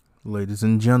Ladies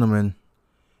and gentlemen,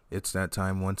 it's that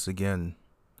time once again.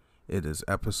 It is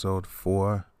episode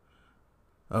 4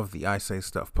 of the I Say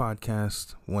Stuff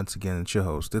podcast. Once again, it's your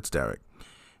host, it's Derek.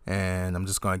 And I'm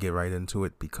just going to get right into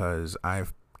it because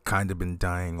I've kind of been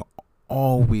dying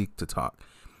all week to talk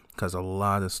because a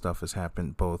lot of stuff has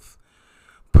happened both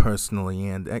personally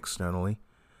and externally.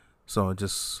 So I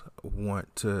just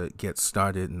want to get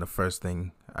started, and the first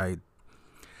thing I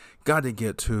got to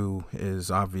get to is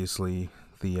obviously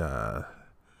the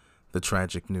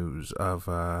tragic news of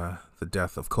the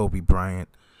death of Kobe Bryant,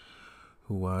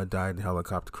 who died in a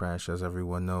helicopter crash, as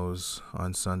everyone knows,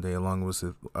 on Sunday, along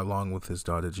with his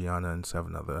daughter Gianna and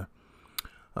 7 other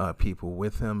people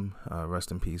with him. Rest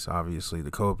in peace, obviously,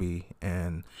 to Kobe.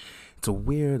 And it's a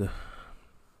weird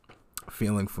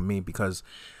feeling for me because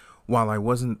while I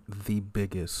wasn't the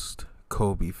biggest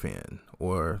Kobe fan,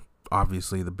 or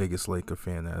obviously the biggest Laker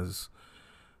fan, as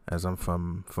I'm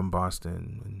from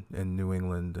Boston and New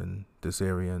England and this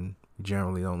area, and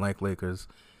generally don't like Lakers,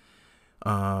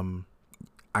 I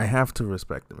have to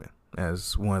respect him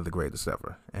as one of the greatest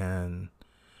ever. And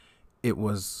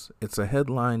it's a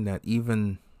headline that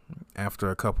even after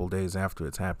a couple days after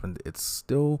it's happened, it's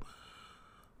still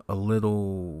a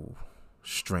little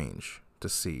strange to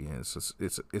see. And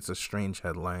it's a strange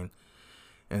headline,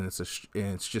 and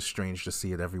it's just strange to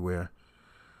see it everywhere.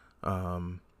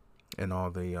 And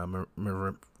all the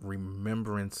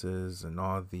remembrances and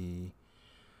all the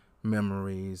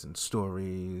memories and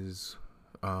stories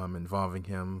involving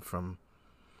him from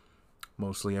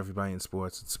mostly everybody in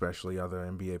sports, especially other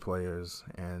NBA players.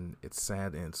 And it's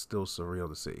sad and it's still surreal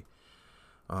to see.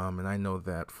 And I know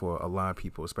that for a lot of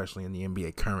people, especially in the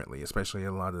NBA currently, especially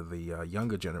a lot of the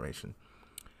younger generation,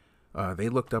 they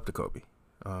looked up to Kobe.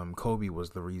 Kobe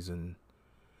was the reason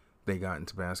they got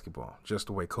into basketball, just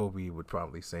the way Kobe would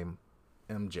probably say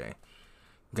MJ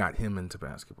got him into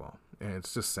basketball. And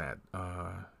it's just sad.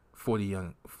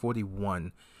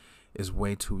 41 is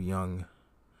way too young.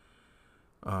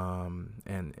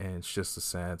 And it's just a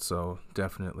sad. So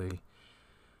definitely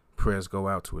prayers go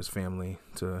out to his family,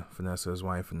 to Vanessa, his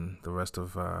wife, and the rest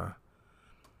of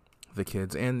the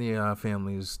kids, and the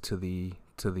families to the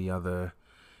other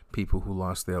people who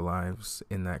lost their lives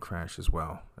in that crash as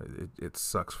well. It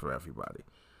sucks for everybody.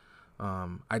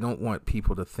 I don't want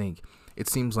people to think. It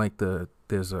seems like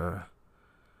there's a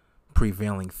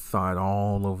prevailing thought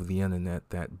all over the internet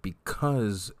that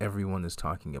because everyone is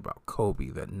talking about Kobe,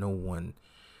 that no one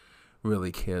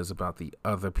really cares about the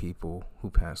other people who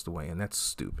passed away. And that's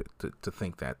stupid to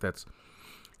think that.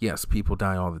 Yes, people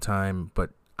die all the time,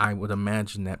 but I would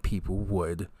imagine that people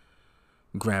would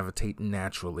gravitate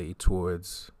naturally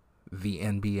towards the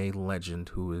NBA legend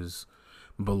who is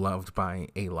beloved by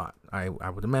a lot. I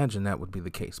would imagine that would be the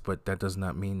case, but that does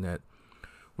not mean that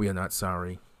we are not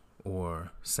sorry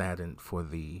or saddened for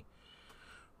the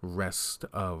rest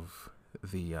of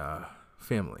the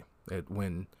family.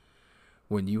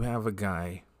 When you have a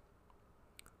guy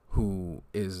who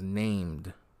is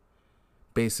named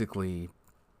basically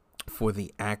for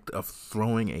the act of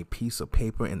throwing a piece of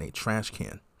paper in a trash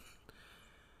can,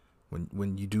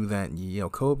 when you do that and you yell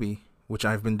Kobe, which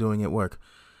I've been doing at work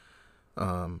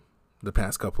the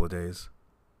past couple of days,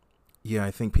 yeah,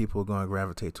 I think people are going to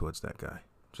gravitate towards that guy.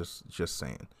 Just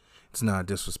saying. It's not a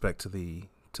disrespect to the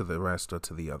rest or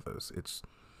to the others. It's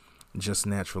just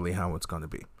naturally how it's going to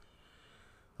be.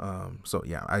 So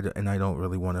yeah, I don't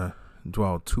really want to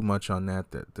dwell too much on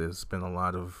that. That there's been a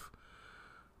lot of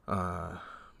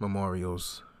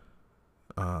memorials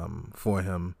for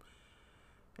him.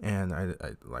 And I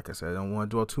like I said, I don't want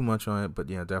to dwell too much on it, but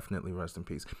yeah, definitely rest in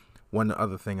peace. One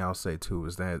other thing I'll say too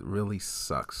is that it really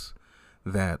sucks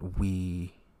that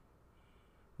we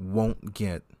won't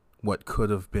get what could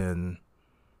have been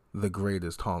the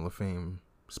greatest Hall of Fame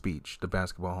speech, the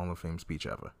Basketball Hall of Fame speech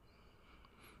ever.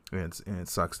 And it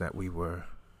sucks that we were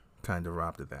kind of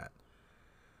robbed of that.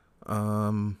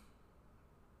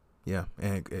 Yeah,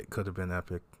 and it could have been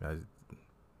epic.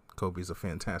 Kobe's a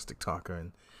fantastic talker,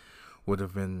 and would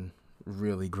have been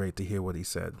really great to hear what he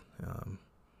said.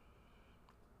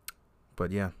 But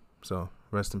yeah, so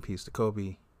rest in peace to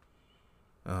Kobe.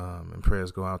 And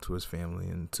prayers go out to his family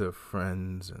and to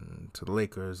friends and to the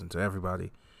Lakers and to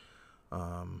everybody.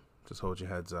 Just hold your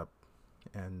heads up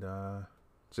and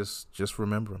just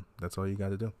remember him. That's all you got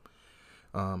to do.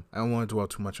 I don't want to dwell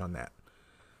too much on that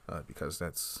because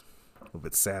that's a little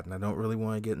bit sad, and I don't really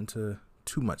want to get into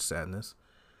too much sadness.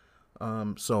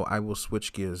 So I will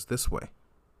switch gears this way.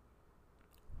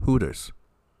 Hooters.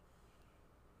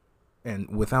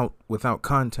 And without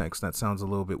context, that sounds a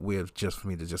little bit weird just for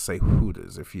me to just say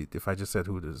Hooters. If I just said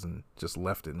Hooters and just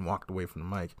left it and walked away from the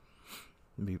mic,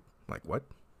 it'd be like, what?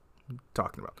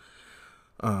 talking about.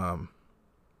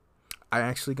 I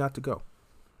actually got to go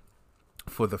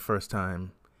for the first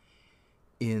time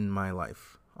in my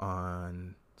life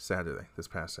on Saturday, this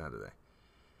past Saturday.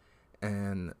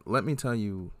 And let me tell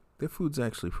you, their food's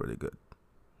actually pretty good.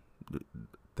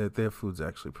 Their food's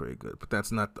actually pretty good. But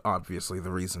that's not obviously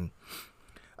the reason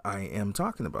I am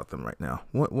talking about them right now.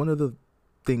 One of the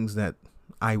things that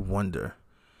I wonder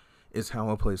is how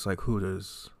a place like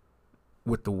Hooters,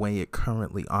 with the way it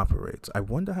currently operates, I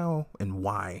wonder how and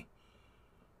why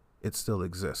it still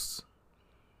exists,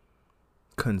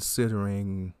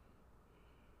 considering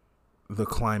the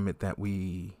climate that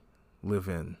we live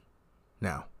in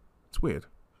now. It's weird.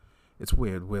 It's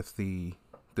weird with the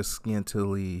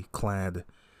scantily clad,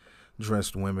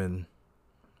 dressed women,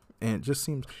 and it just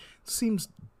seems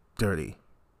dirty.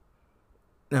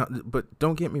 Now, but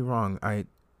don't get me wrong. I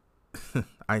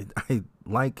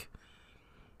like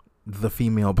the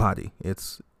female body.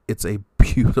 It's a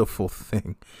beautiful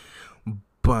thing,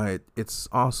 but it's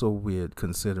also weird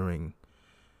considering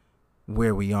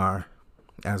where we are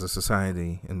as a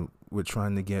society, and we're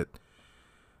trying to get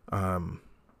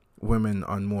women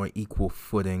on more equal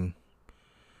footing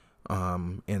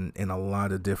in a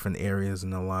lot of different areas,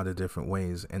 in a lot of different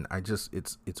ways. And I just,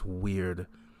 it's weird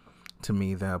to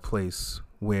me that a place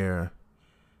where,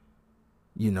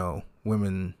 you know,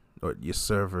 women or your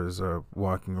servers are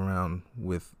walking around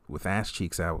with ass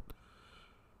cheeks out,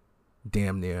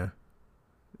 damn near,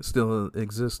 still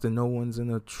exists, and no one's in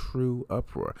a true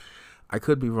uproar. I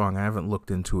could be wrong. I haven't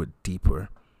looked into it deeper,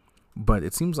 but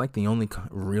it seems like the only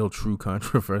real true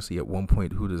controversy at one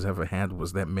point Hooters ever had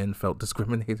was that men felt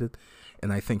discriminated,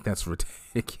 and I think that's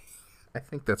ridiculous. I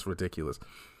think that's ridiculous.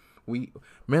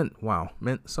 Men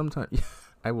sometimes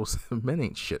I will say men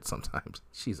ain't shit sometimes.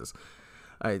 Jesus.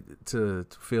 To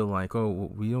feel like, oh,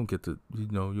 well, we don't get to, you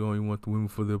know, you only want the women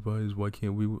for their bodies. Why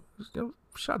can't we? You know,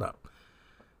 shut up.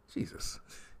 Jesus,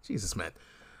 man.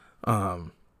 Yeah,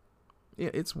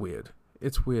 it's weird.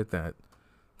 It's weird that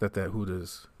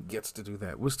Hooters gets to do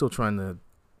that. We're still trying to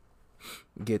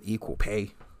get equal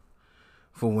pay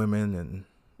for women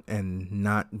and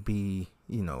not be,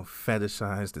 you know,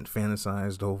 fetishized and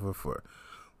fantasized over for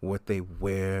what they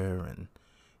wear, and,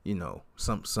 you know,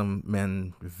 some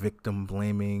men victim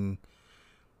blaming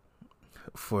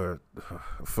for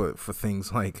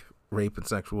things like rape and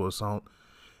sexual assault,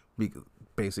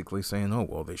 basically saying, oh,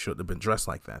 well, they shouldn't have been dressed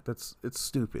like that. It's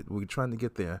stupid. We're trying to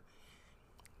get there,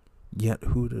 yet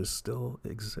Hooters still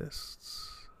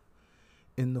exists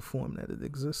in the form that it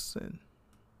exists in.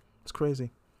 It's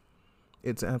crazy.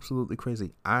 It's absolutely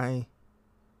crazy. I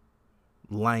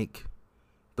like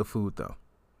the food, though.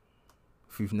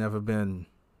 If you've never been,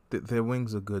 their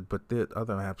wings are good, but their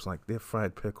other apps, like their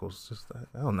fried pickles, just,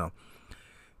 I don't know.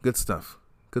 Good stuff.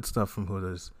 Good stuff from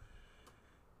Hooters.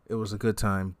 It was a good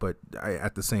time, but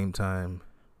at the same time,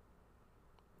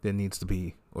 there needs to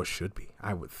be, or should be,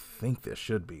 I would think there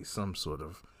should be some sort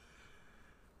of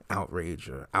outrage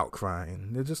or outcry,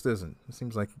 and there just isn't. It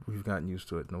seems like we've gotten used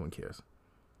to it. No one cares.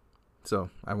 So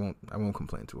I won't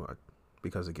complain too hard,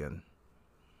 because again,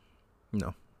 you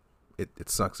know, it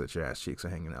sucks that your ass cheeks are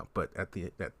hanging out, but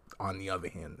on the other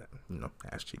hand, you know,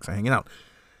 ass cheeks are hanging out.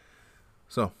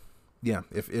 So yeah,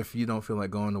 if you don't feel like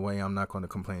going away, I'm not going to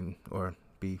complain or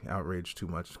be outraged too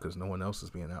much, because no one else is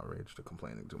being outraged or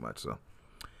complaining too much. So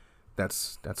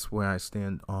that's where I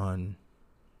stand on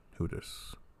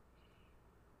Hooters,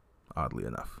 oddly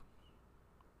enough.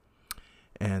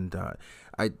 And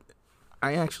I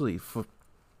actually,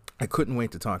 I couldn't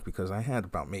wait to talk, because I had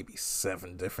about maybe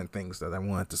 7 different things that I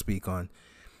wanted to speak on.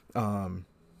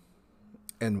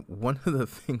 And one of the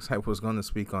things I was going to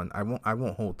speak on, I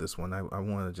won't hold this one. I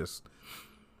want to just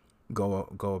go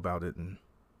about it and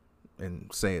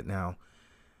say it now.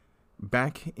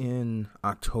 Back in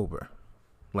October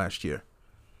last year,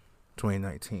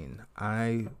 2019,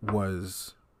 I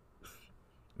was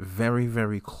very,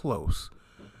 very close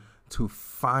to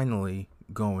finally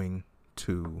going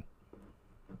to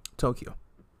Tokyo.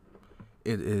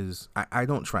 It is, I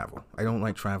don't travel. I don't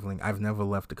like traveling. I've never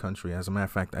left the country. As a matter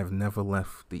of fact, I've never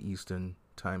left the Eastern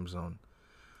time zone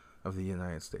of the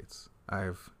United States.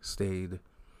 I've stayed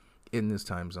in this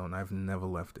time zone. I've never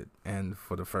left it. And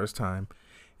for the first time,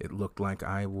 it looked like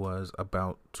I was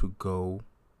about to go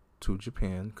to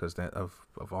Japan, because that of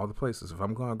all the places, if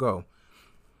I'm going to go,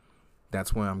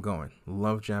 that's where I'm going.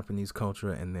 Love Japanese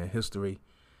culture and their history.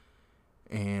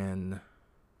 And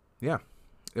yeah,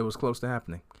 it was close to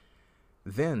happening.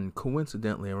 Then,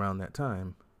 coincidentally, around that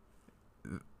time,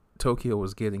 Tokyo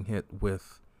was getting hit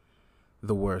with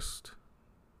the worst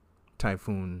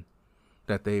typhoon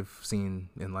that they've seen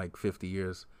in like 50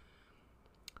 years.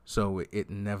 So it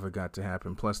never got to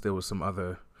happen. Plus, there was some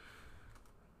other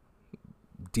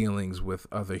dealings with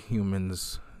other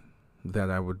humans that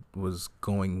was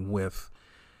going with.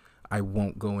 I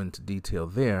won't go into detail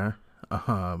there,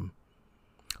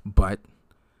 but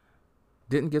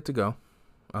didn't get to go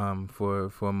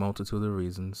for a multitude of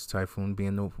reasons. Typhoon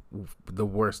being the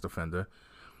worst offender.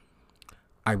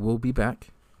 I will be back,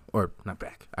 or not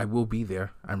back. I will be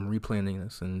there. I'm replanning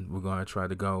this, and we're going to try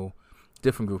to go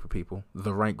different group of people,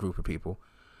 the right group of people.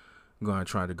 I'm going to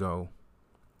try to go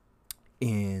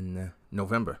in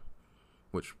November,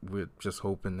 which we're just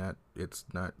hoping that it's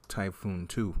not Typhoon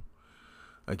 2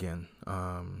 again.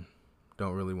 Don't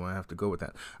really want to have to go with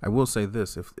that. I will say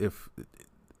this, if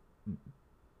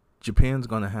Japan's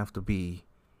going to have to be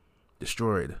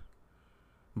destroyed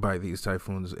by these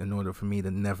typhoons in order for me to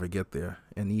never get there.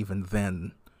 And even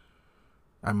then,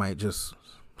 I might just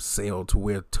sail to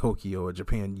where Tokyo or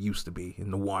Japan used to be,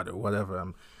 in the water,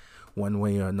 whatever. One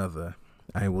way or another,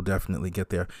 I will definitely get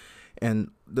there.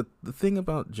 And the thing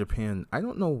about Japan, I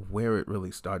don't know where it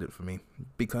really started for me,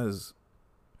 because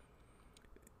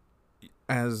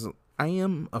as I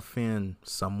am a fan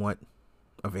somewhat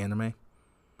of anime,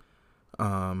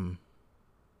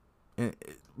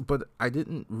 but I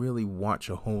didn't really watch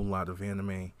a whole lot of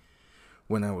anime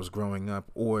when I was growing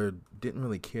up, or didn't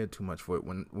really care too much for it.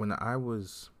 When I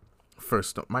was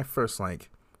my first like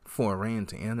foray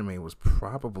into anime was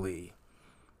probably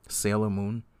Sailor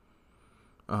Moon.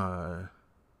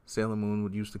 Sailor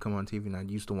Moon used to come on TV, and I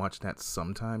used to watch that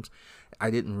sometimes.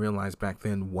 I didn't realize back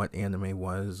then what anime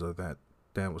was, or that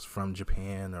was from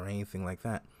Japan or anything like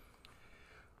that.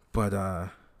 But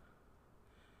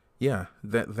yeah,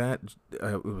 it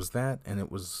was that, and it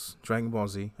was Dragon Ball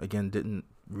Z. Again, didn't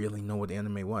really know what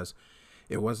anime was.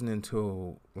 It wasn't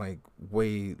until like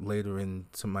way later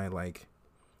into my like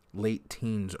late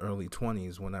teens, early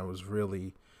 20s when I was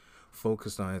really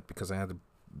focused on it, because I had a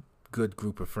good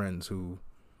group of friends who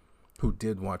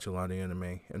did watch a lot of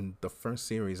anime. And the first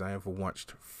series I ever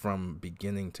watched from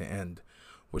beginning to end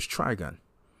was Trigun.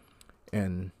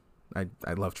 And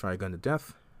I love Trigun to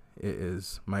death. It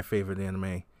is my favorite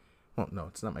anime. Well, no,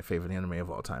 it's not my favorite anime of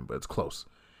all time, but it's close.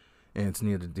 And it's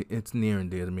near and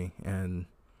dear to me, and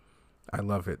I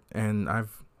love it. And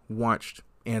I've watched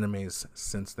animes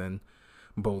since then,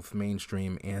 both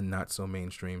mainstream and not so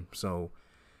mainstream. So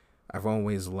I've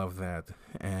always loved that.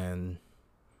 And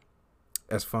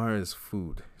as far as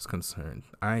food is concerned,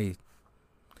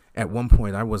 at one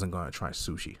point I wasn't going to try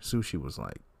sushi. Sushi was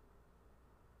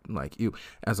like you,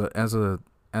 as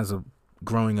a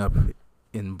growing up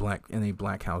in a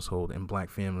black household, in black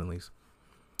families,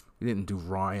 we didn't do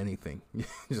raw anything.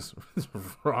 just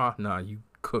raw. Nah, you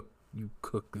cook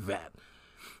that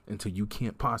until you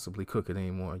can't possibly cook it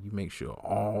anymore. You make sure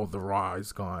all the raw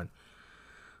is gone.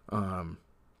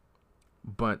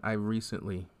 But I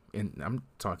recently, and I'm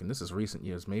talking, this is recent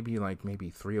years, maybe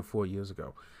 3 or 4 years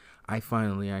ago, I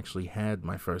finally actually had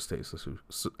my first taste of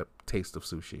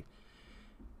sushi.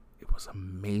 It was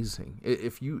amazing.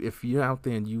 If you're out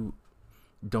there and you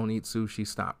don't eat sushi,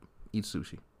 stop. Eat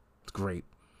sushi. It's great.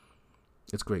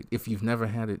 It's great. If you've never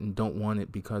had it and don't want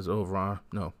it because raw,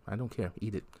 no, I don't care.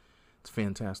 Eat it. It's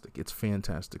fantastic. It's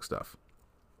fantastic stuff.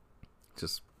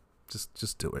 Just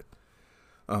do it.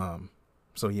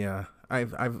 So yeah,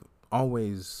 I've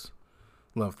always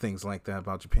loved things like that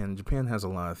about Japan. Japan has a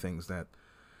lot of things that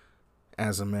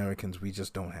as Americans we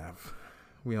just don't have.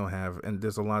 We don't have, and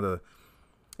there's a lot of,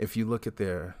 if you look at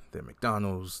their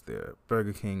McDonald's, their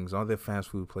Burger Kings, all their fast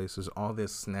food places, all their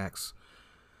snacks,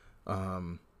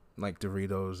 like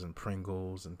Doritos and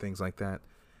Pringles and things like that,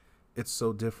 it's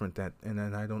so different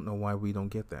and I don't know why we don't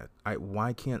get that.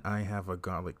 Why can't I have a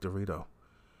garlic Dorito?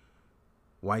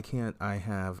 Why can't I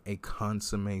have a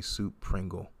consomme soup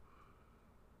Pringle?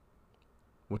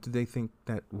 What do they think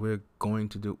that we're going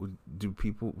to do? Do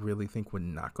people really think we're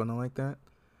not going to like that?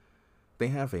 They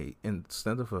have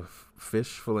instead of a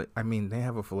fish fillet, they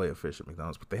have a fillet of fish at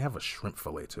McDonald's, but they have a shrimp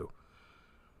fillet too.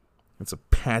 It's a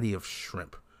patty of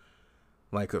shrimp.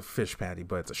 Like a fish patty,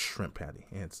 but it's a shrimp patty.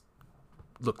 And it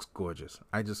looks gorgeous.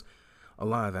 A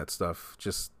lot of that stuff,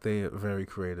 they're very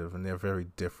creative and they're very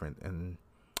different. And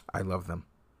I love them.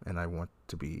 And I want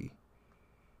to be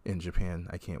in Japan.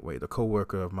 I can't wait. A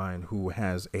coworker of mine who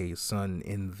has a son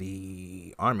in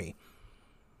the Army,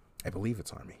 I believe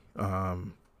it's Army,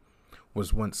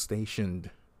 was once stationed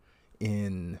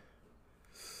in,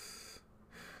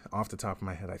 off the top of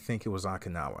my head, I think it was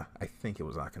Okinawa.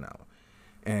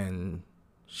 And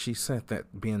she said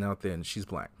that being out there, and she's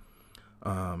black,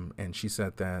 and she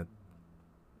said that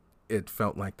it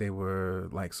felt like they were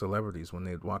like celebrities when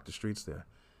they'd walk the streets there.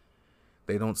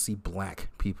 They don't see black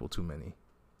people too many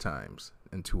times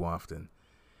and too often,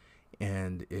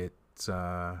 and it's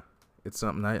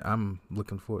something I'm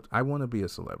looking forward to. I want to be a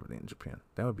celebrity in Japan.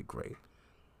 That would be great.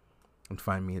 And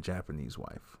find me a Japanese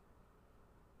wife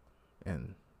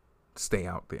and stay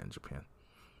out there in Japan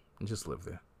and just live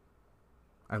there.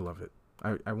 I love it.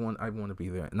 I want to be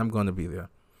there, and I'm going to be there.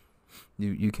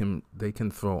 They can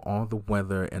throw all the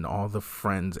weather and all the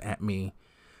friends at me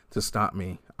to stop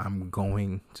me. I'm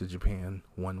going to Japan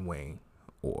one way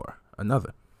or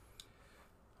another.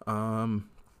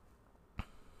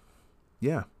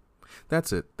 Yeah.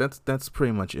 That's it. That's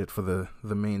pretty much it for the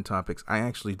main topics. I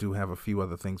actually do have a few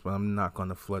other things, but I'm not going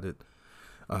to flood it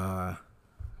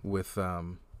with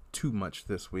too much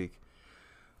this week.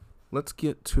 Let's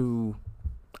get to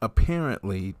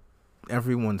apparently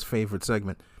everyone's favorite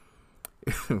segment,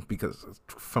 because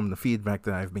from the feedback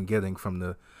that I've been getting from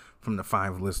the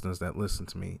 5 listeners that listen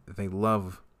to me, they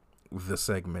love the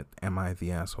segment "Am I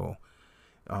the Asshole?"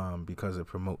 Because it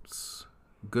promotes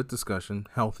good discussion,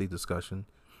 healthy discussion.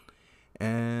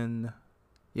 And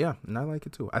yeah, and I like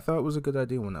it too. I thought it was a good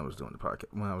idea when I was doing the podcast,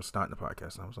 when I was starting the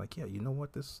podcast. And I was like, yeah, you know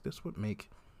what? This would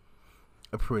make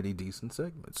a pretty decent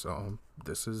segment. So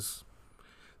this is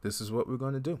what we're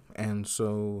going to do. And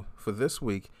so for this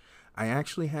week, I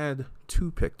actually had 2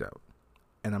 picked out,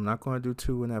 and I'm not going to do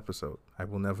 2 an episode. I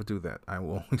will never do that. I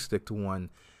will only stick to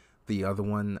 1. The other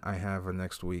one I have for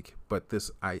next week. But this,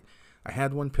 I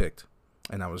had 1 picked,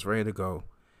 and I was ready to go,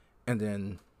 and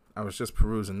then I was just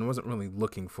perusing. I wasn't really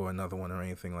looking for another one or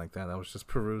anything like that. I was just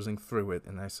perusing through it,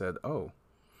 and I said, oh.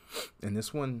 And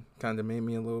this one kind of made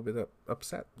me a little bit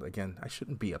upset. Again, I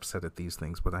shouldn't be upset at these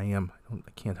things, but I am.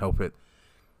 I can't help it.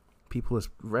 People as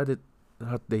Reddit,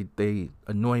 they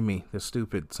annoy me. They're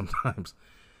stupid sometimes.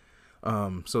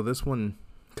 So this one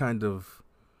kind of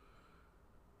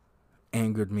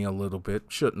angered me a little bit.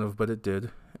 Shouldn't have, but it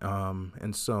did.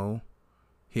 And so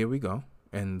here we go.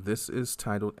 And this is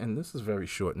titled, and this is very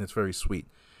short, and it's very sweet.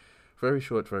 Very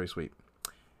short, very sweet.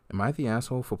 Am I the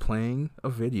asshole for playing a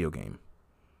video game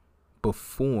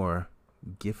before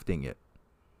gifting it?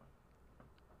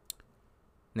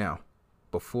 Now,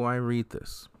 before I read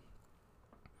this,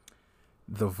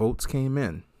 the votes came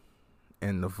in,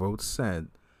 and the votes said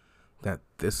that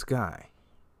this guy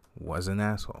was an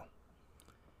asshole.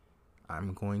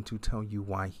 I'm going to tell you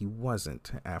why he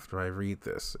wasn't after I read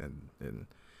this, and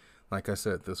like I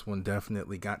said, this one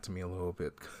definitely got to me a little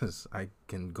bit because I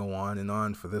can go on and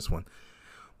on for this one.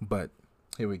 But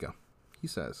here we go. He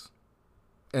says,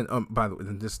 and by the way,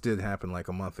 this did happen like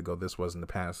a month ago. This was in the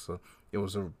past, so it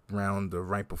was around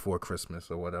right before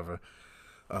Christmas or whatever.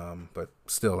 But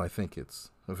still, I think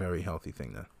it's a very healthy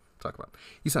thing to talk about.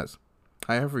 He says,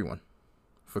 "Hi everyone.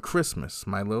 For Christmas,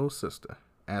 my little sister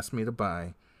asked me to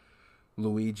buy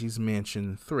Luigi's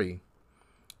Mansion 3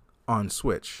 on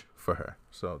Switch for her."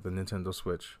 So the Nintendo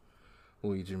Switch,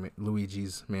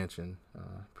 Luigi's Mansion,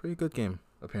 pretty good game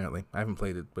apparently. I haven't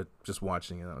played it, but just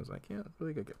watching it, I was like, yeah,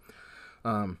 really good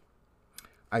game.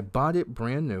 I bought it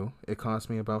brand new. It cost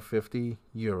me about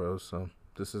 €50, so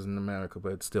this is in America,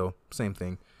 but it's still same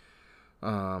thing.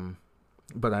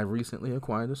 But I recently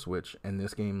acquired a Switch, and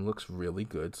this game looks really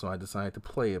good, so I decided to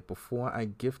play it before I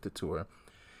gift it to her,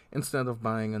 instead of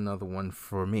buying another one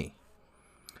for me.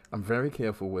 I'm very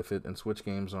careful with it, and Switch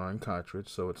games are in cartridge,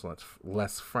 so it's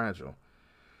less fragile.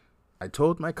 I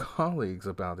told my colleagues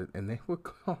about it, and they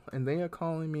are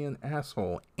calling me an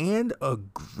asshole, and a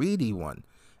greedy one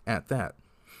at that.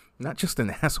 Not just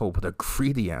an asshole, but a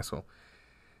greedy asshole.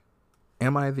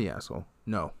 Am I the asshole?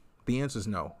 No. The answer is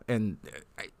no. And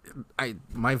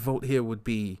my vote here would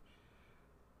be,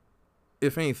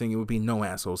 if anything, it would be no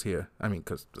assholes here. I mean,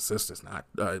 because the sister's not.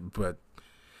 But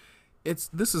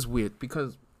this is weird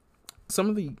because some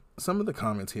of the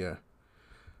comments here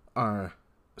are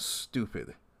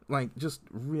stupid, like just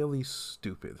really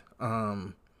stupid.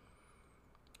 The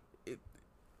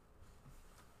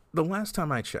last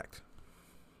time I checked,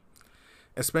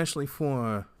 especially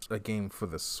for a game for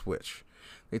the Switch,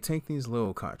 they take these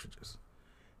little cartridges,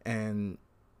 and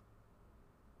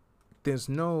there's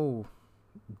no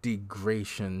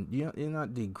degradation. You're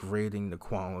not degrading the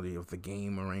quality of the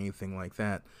game or anything like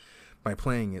that by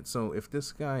playing it. So if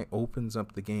this guy opens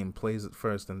up the game, plays it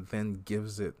first, and then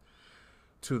gives it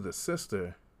to the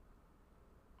sister,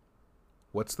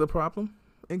 what's the problem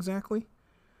exactly?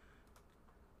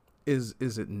 Is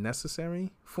it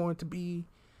necessary for it to be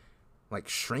like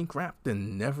shrink wrapped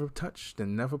and never touched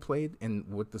and never played? And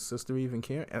would the sister even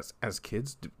care? As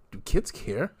kids, do kids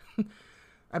care?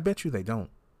 I bet you they don't.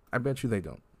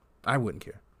 I wouldn't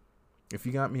care. If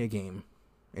you got me a game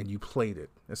and you played it,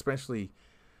 especially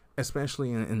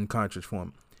in cartridge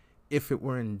form, if it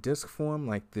were in disc form,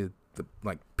 like the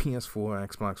PS4,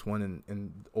 Xbox One,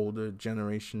 and older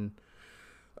generations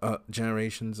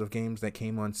of games that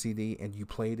came on CD, and you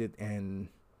played it and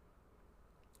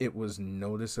it was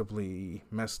noticeably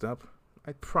messed up,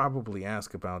 I'd probably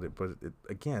ask about it. But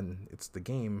again, it's the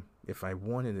game. If I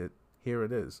wanted it, here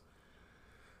it is.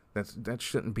 That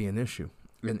shouldn't be an issue.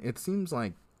 And it seems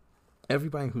like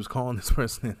everybody who's calling this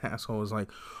person an asshole is like,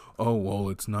 oh, well,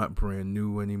 it's not brand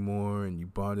new anymore, and you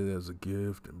bought it as a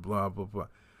gift, and blah, blah, blah.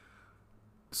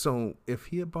 So if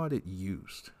he had bought it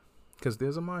used, because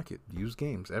there's a market, used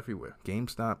games everywhere.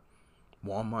 GameStop,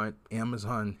 Walmart,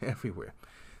 Amazon, everywhere.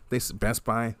 Best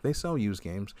Buy, they sell used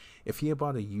games. If he had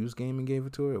bought a used game and gave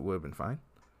it to her, it would have been fine.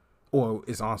 Or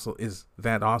is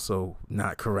that also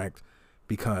not correct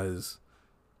because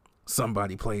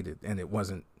somebody played it and it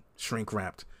wasn't shrink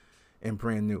wrapped and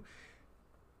brand new?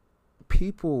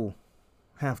 People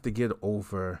have to get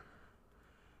over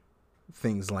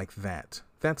things like that.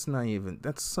 That's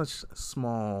such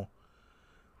small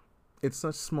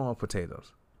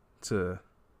potatoes to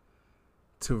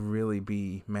really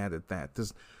be mad at that.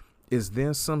 Is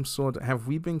there some sort of, have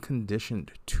we been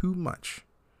conditioned too much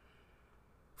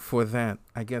for that?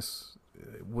 I guess,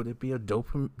 would it be a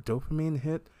dopamine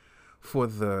hit for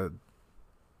the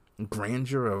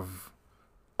grandeur of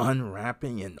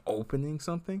unwrapping and opening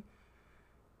something,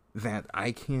 that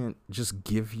I can't just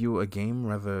give you a game,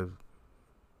 whether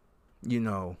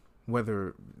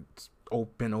it's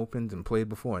been opened and played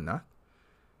before or not?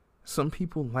 Some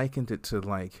people likened it to,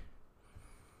 like,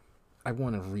 I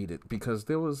want to read it because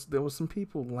there was some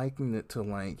people likening it to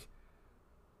like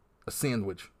a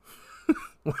sandwich.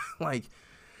 like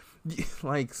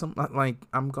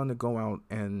I'm gonna go out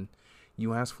and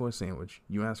you ask for a sandwich,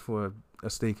 you ask for a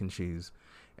steak and cheese,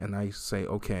 and I say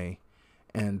okay,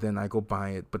 and then I go buy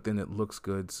it, but then it looks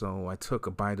good, so I took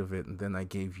a bite of it and then I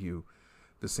gave you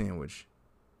the sandwich.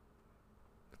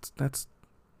 That's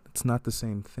not the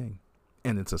same thing,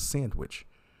 and it's a sandwich.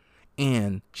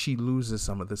 And she loses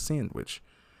some of the sandwich.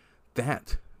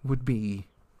 That would be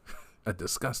a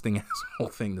disgusting asshole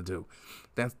thing to do.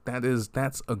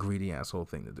 That's a greedy asshole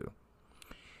thing to do.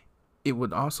 It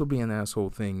would also be an asshole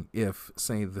thing if,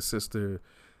 say, the sister,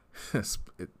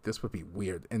 this would be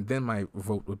weird, and then my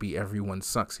vote would be everyone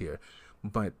sucks here.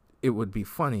 But it would be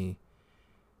funny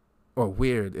or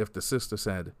weird if the sister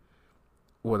said,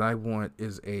 what I want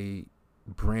is a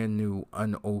brand new,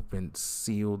 unopened,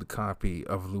 sealed copy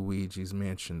of Luigi's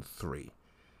Mansion 3.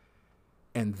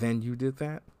 And then you did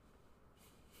that?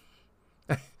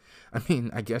 I mean,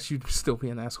 I guess you'd still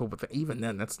be an asshole, but even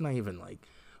then, that's not even like,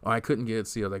 oh, I couldn't get it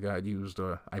sealed, I got it used,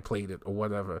 or I played it, or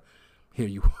whatever. Here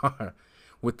you are.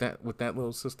 Would that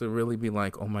little sister really be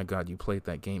like, oh my god, you played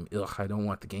that game, ugh, I don't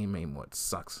want the game anymore, it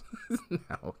sucks?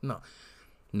 No.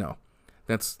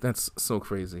 That's so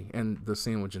crazy. And the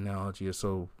sandwich analogy is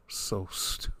so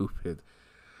stupid.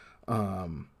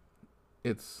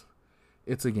 It's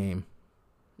a game.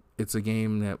 It's a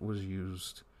game that was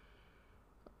used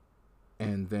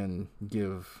and then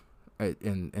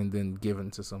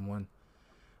given to someone.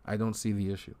 I don't see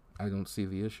the issue. I don't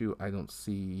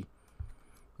see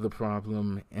the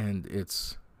problem, and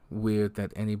it's weird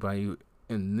that anybody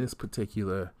in this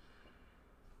particular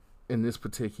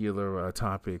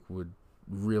topic would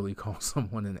really call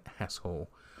someone an asshole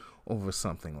over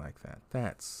something like that.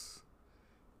 That's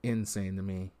insane to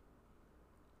me.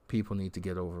 People need to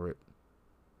get over it.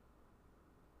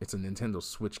 It's a Nintendo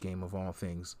Switch game of all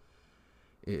things.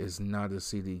 It is not a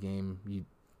CD game.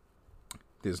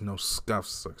 There's no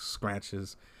scuffs or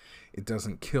scratches. It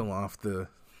doesn't kill off the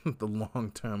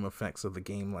long-term effects of the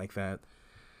game like that.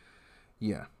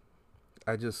 Yeah.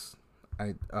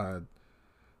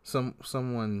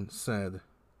 Someone said,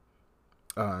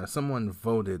 someone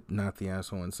voted not the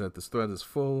asshole and said, this thread is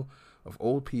full of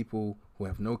old people who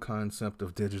have no concept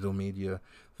of digital media.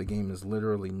 The game is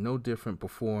literally no different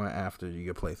before or after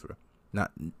your playthrough.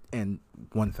 Not, and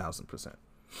 1,000%.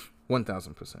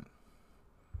 1,000%.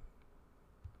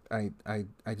 I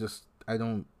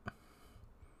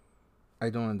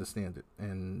don't understand it,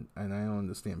 and I don't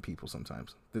understand people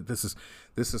sometimes. This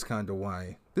is kind of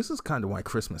why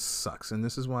Christmas sucks, and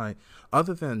this is why,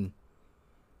 other than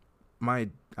I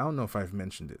don't know if I've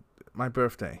mentioned it, my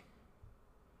birthday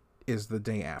is the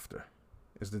day after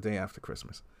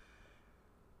Christmas,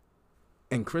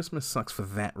 and Christmas sucks for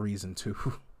that reason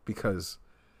too, because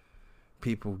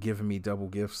people giving me double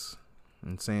gifts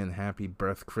and saying happy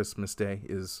birth Christmas day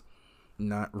is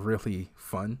not really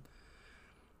fun.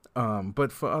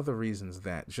 But for other reasons,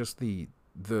 that just the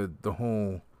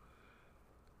whole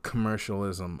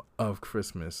commercialism of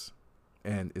Christmas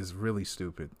and is really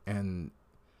stupid, and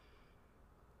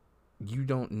you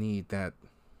don't need that.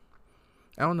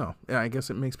 I don't know. Yeah, I guess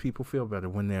it makes people feel better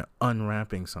when they're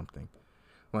unwrapping something.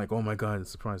 Like, oh my God, it's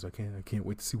a surprise! I can't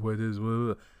wait to see what it is.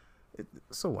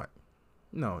 So what?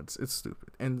 No, it's stupid.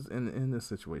 And in this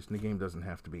situation, the game doesn't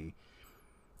have to be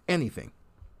anything.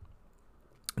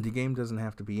 The game doesn't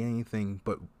have to be anything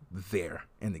but there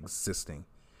and existing.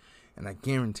 And I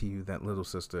guarantee you that little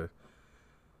sister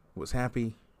was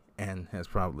happy and has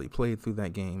probably played through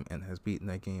that game and has beaten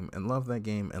that game and loved that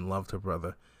game and loved her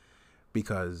brother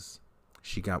because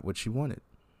she got what she wanted.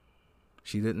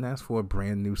 She didn't ask for a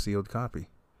brand new sealed copy.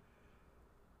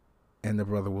 And the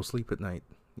brother will sleep at night,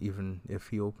 even if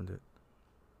he opened it.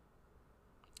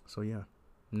 So yeah,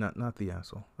 not the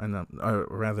asshole. Or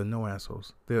rather, no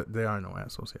assholes. There are no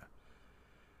assholes here.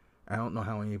 I don't know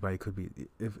how anybody could be.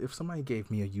 If somebody gave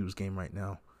me a used game right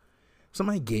now, if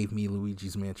somebody gave me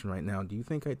Luigi's Mansion right now, do you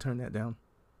think I'd turn that down?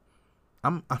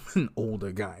 I'm an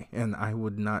older guy, and I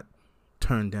would not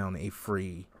turn down a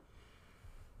free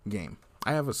game.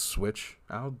 I have a Switch.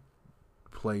 I'll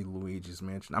play Luigi's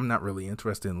Mansion. I'm not really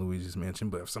interested in Luigi's Mansion,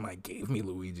 but if somebody gave me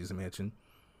Luigi's Mansion,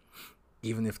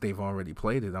 even if they've already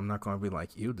played it, I'm not going to be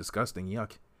like, you disgusting,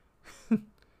 yuck.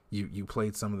 you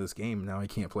played some of this game, now I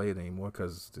can't play it anymore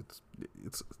because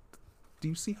it's do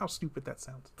you see how stupid that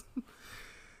sounds?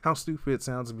 How stupid it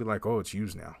sounds to be like, oh, it's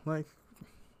used now. Like,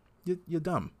 you're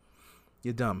dumb.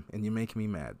 You're dumb, and you're making me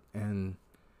mad. And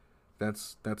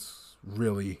that's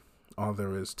really all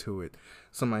there is to it.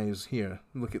 Somebody's here.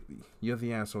 Look at you're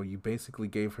the asshole. You basically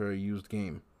gave her a used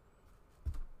game.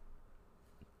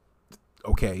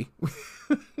 Okay.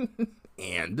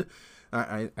 And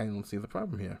I don't see the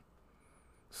problem here.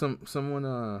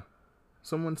 Someone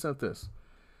said this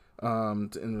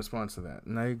in response to that,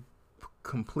 and I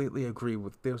completely agree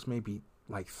with. There's maybe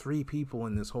like 3 people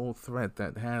in this whole thread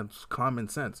that had common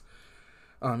sense.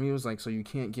 He was like, so you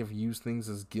can't give used things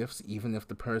as gifts even if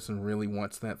the person really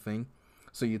wants that thing?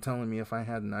 So you're telling me if I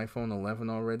had an iPhone 11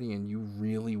 already and you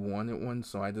really wanted one,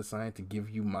 so I decided to give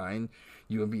you mine,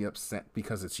 you would be upset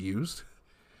because it's used?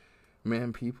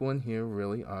 Man, people in here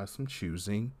really are some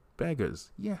choosing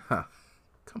beggars. Yeah.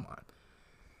 Come on.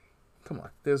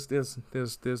 There's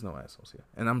no assholes here.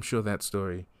 And I'm sure that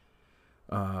story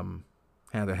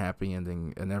had a happy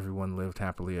ending and everyone lived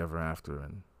happily ever after,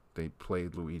 and they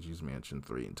played Luigi's Mansion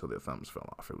 3 until their thumbs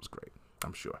fell off. It was great,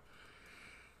 I'm sure.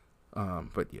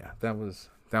 But yeah, that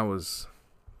was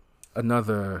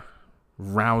another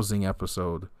rousing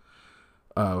episode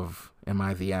of Am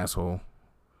I the Asshole?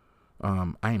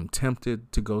 I am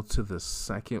tempted to go to the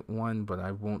second one, but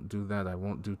I won't do that. I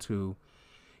won't do 2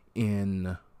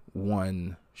 in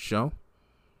one show.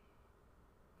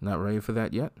 Not ready for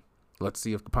that yet. Let's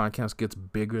see if the podcast gets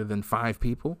bigger than 5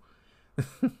 people.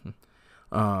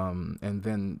 And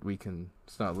then we can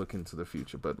start looking to the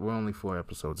future. But we're only 4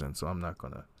 episodes in, so I'm not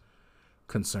going to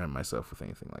concern myself with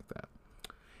anything like that.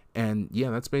 And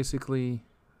yeah, that's basically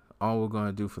all we're going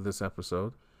to do for this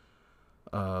episode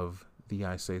of the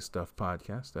I Say Stuff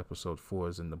podcast. Episode 4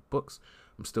 is in the books.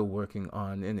 I'm still working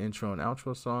on an intro and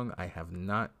outro song. I have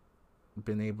not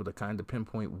been able to kind of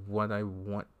pinpoint what I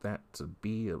want that to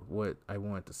be, or what I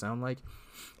want it to sound like.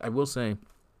 I will say,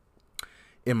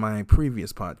 in my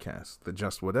previous podcast, the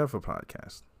Just Whatever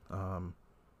podcast,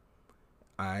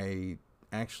 I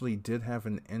actually did have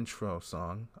an intro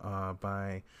song by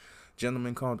a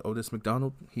gentleman called Otis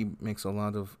McDonald. He makes a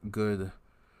lot of good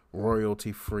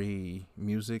royalty-free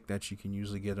music that you can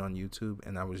usually get on YouTube,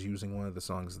 and I was using one of the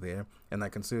songs there, and I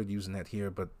considered using that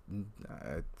here, but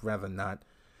I'd rather not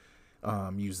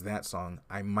use that song.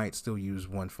 I might still use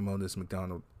one from Otis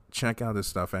McDonald. Check out his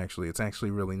stuff, actually. It's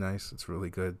actually really nice. It's really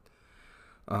good.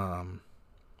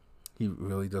 He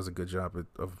really does a good job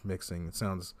of mixing. It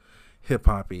sounds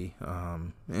hip-hoppy,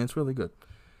 and it's really good.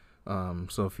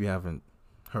 So if you haven't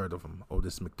heard of him,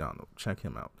 Otis McDonald, check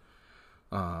him out.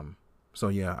 So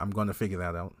yeah, I'm going to figure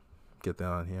that out, get that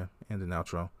on here, and an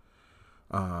outro.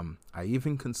 I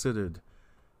even considered,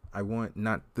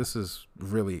 this is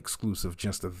really exclusive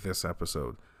just of this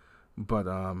episode, but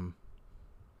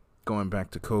going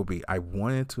back to Kobe, I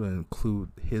wanted to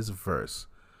include his verse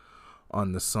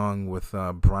on the song with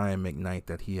Brian McKnight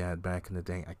that he had back in the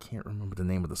day. I can't remember the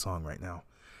name of the song right now,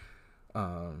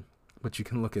 but you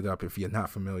can look it up if you're not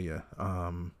familiar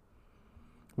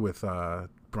with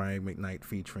Brian McKnight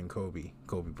featuring Kobe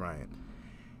Bryant.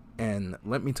 And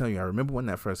let me tell you, I remember when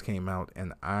that first came out,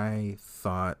 and I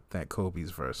thought that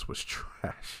Kobe's verse was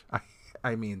trash.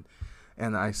 I mean,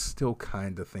 and I still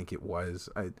kind of think it was.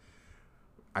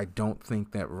 I don't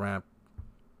think that rap,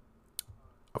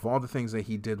 of all the things that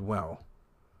he did well,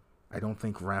 I don't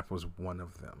think rap was one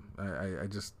of them. I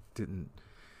just didn't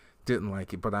didn't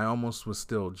like it, but I almost was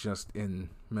still just in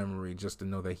memory just to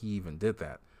know that he even did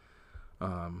that.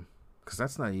 Because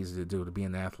that's not easy to do, to be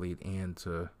an athlete and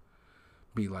to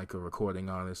be like a recording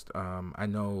artist. I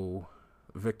know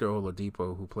Victor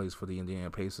Oladipo, who plays for the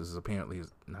Indiana Pacers,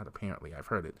 I've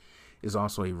heard it, is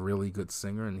also a really good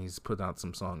singer, and he's put out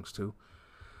some songs too.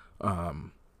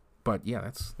 But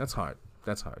yeah, that's hard.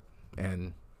 That's hard.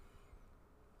 And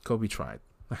Kobe tried.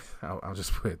 I'll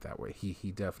just put it that way.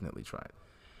 He definitely tried.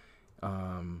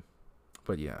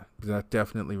 But yeah, that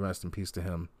definitely rest in peace to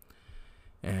him.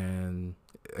 And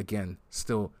again,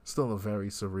 still a very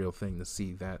surreal thing to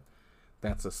see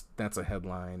that's a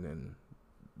headline, and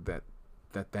that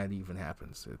even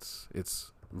happens.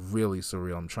 It's really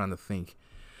surreal. I'm trying to think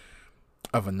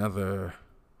of another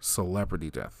celebrity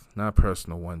death, not a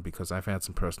personal one, because I've had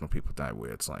some personal people die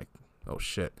where it's like, oh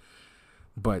shit.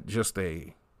 But just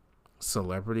a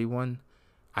celebrity one,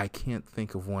 I can't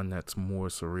think of one that's more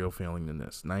surreal feeling than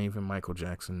this. Not even Michael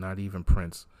Jackson, not even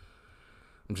Prince.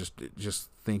 I'm just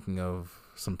thinking of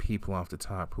some people off the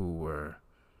top who were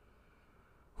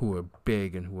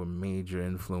big and who were major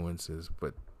influences.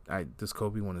 But this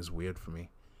Kobe one is weird for me.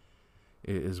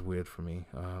 It is weird for me.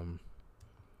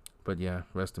 But yeah,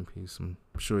 rest in peace. I'm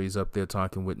sure he's up there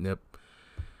talking with Nip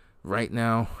right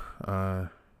now,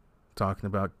 talking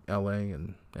about LA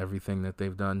and everything that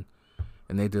they've done.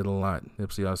 And they did a lot.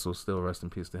 Nipsey Hussle, still rest in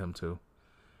peace to him too.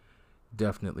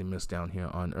 Definitely missed down here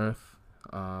on Earth.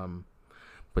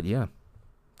 But yeah,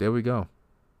 there we go.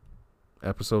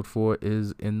 Episode 4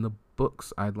 is in the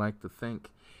books. I'd like to thank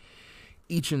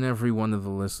each and every one of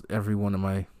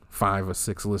my 5 or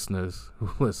 6 listeners who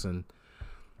listen.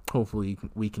 Hopefully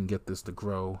we can get this to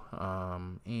grow.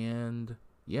 And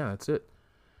yeah, that's it.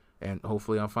 And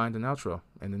hopefully I'll find an outro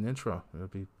and an intro.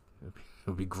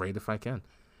 It'll be great if I can.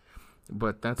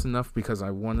 But that's enough, because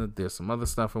there's some other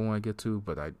stuff I want to get to,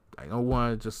 but I don't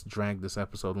want to just drag this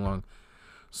episode along.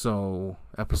 So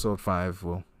episode 5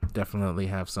 will definitely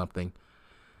have something.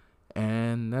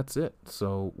 And that's it.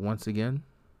 So once again,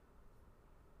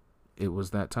 it was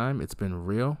that time. It's been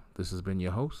real. This has been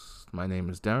your host. My name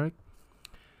is Derek.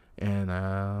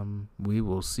 And we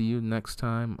will see you next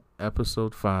time,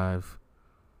 episode 5,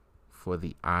 for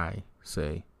the I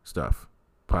Say Stuff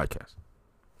podcast.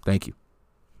 Thank you.